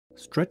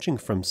Stretching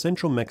from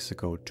central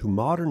Mexico to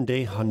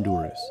modern-day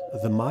Honduras,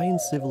 the Mayan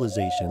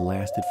civilization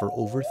lasted for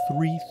over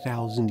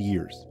 3,000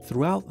 years.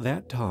 Throughout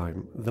that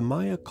time, the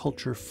Maya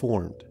culture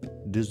formed,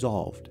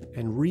 dissolved,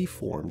 and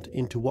reformed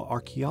into what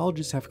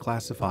archaeologists have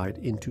classified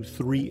into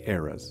three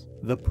eras: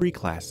 the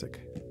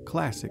pre-classic,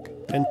 classic,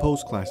 and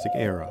post-classic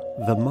era.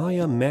 The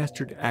Maya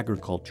mastered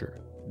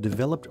agriculture,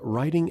 developed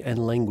writing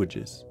and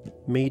languages,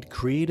 made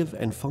creative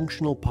and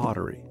functional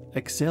pottery,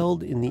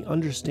 excelled in the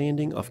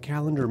understanding of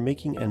calendar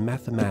making and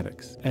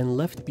mathematics, and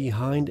left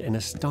behind an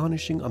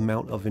astonishing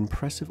amount of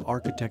impressive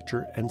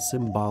architecture and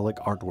symbolic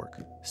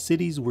artwork.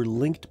 Cities were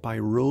linked by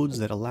roads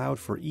that allowed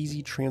for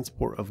easy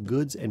transport of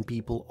goods and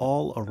people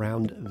all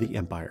around the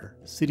empire.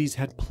 Cities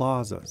had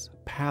plazas,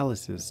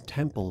 palaces,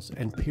 temples,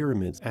 and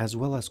pyramids, as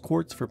well as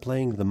courts for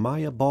playing the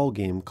Maya ball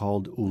game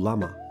called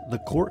ulama. The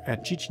court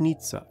at Chichen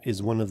Itza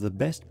is one of the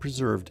best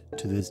preserved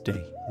to this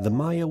day. The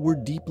Maya were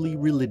deeply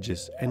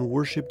religious and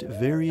worshipped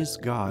various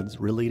gods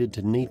related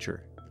to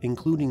nature,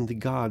 including the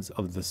gods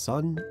of the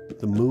sun,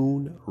 the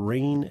moon,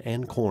 rain,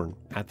 and corn.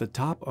 At the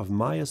top of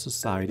Maya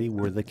society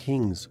were the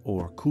kings,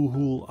 or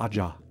Kuhul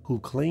Aja, who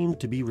claimed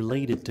to be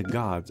related to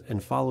gods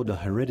and followed a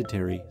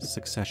hereditary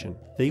succession.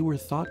 They were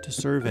thought to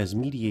serve as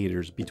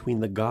mediators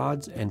between the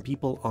gods and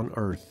people on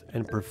earth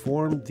and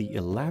performed the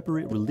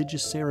elaborate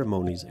religious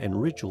ceremonies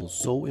and rituals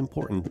so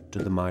important to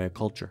the Maya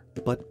culture.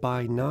 But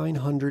by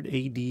 900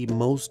 AD,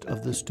 most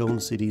of the stone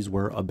cities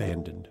were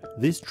abandoned.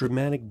 This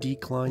dramatic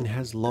decline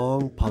has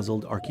long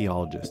puzzled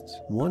archaeologists.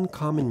 One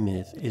common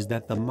myth is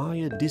that the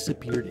Maya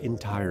disappeared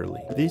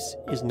entirely. This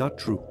is not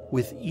true.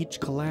 With each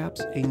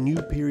collapse, a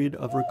new period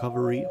of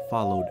recovery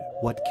followed.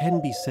 What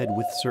can be said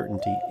with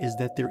certainty is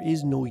that there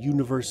is no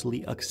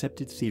universally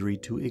accepted theory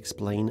to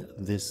explain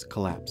this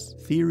collapse.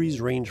 Theories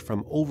range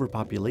from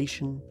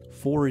overpopulation,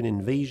 foreign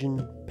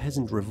invasion,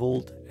 peasant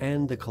revolt,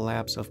 and the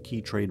collapse of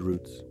key trade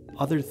routes.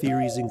 Other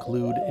theories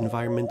include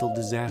environmental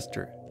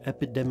disaster,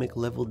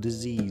 epidemic-level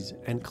disease,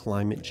 and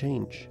climate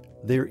change.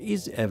 There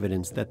is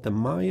evidence that the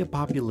Maya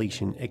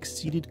population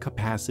exceeded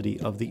capacity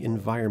of the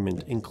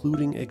environment,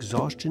 including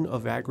exhaustion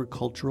of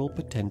agricultural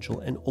potential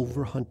and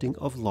overhunting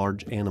of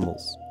large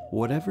animals.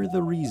 Whatever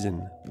the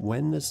reason,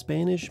 when the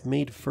Spanish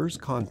made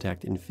first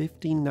contact in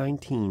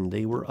 1519,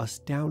 they were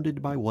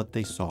astounded by what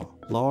they saw: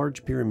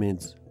 large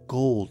pyramids,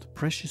 gold,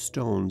 precious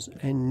stones,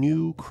 and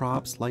new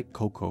crops like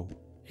cocoa.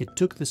 It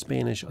took the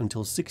Spanish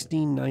until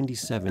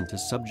 1697 to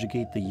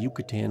subjugate the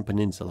Yucatan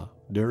Peninsula.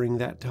 During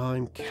that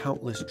time,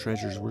 countless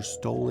treasures were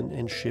stolen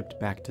and shipped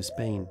back to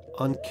Spain.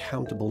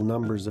 Uncountable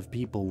numbers of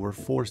people were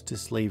forced to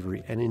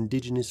slavery, and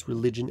indigenous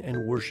religion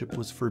and worship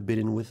was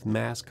forbidden, with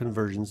mass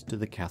conversions to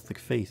the Catholic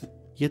faith.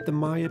 Yet the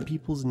Maya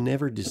peoples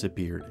never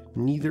disappeared,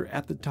 neither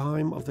at the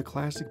time of the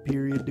Classic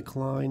period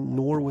decline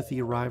nor with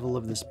the arrival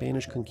of the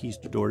Spanish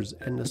conquistadors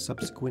and the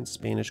subsequent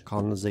Spanish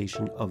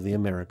colonization of the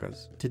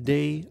Americas.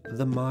 Today,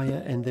 the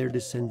Maya and their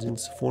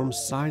descendants form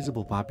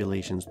sizable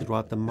populations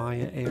throughout the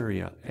Maya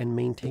area and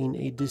maintain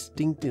a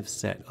distinctive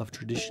set of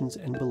traditions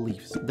and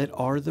beliefs that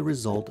are the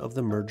result of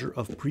the merger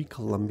of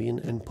pre-Columbian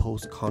and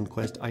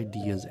post-conquest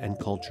ideas and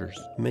cultures.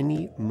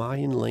 Many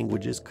Mayan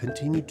languages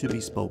continue to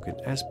be spoken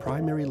as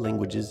primary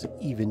languages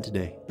even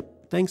today.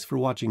 Thanks for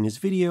watching this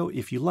video.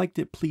 If you liked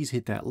it, please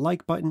hit that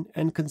like button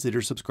and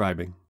consider subscribing.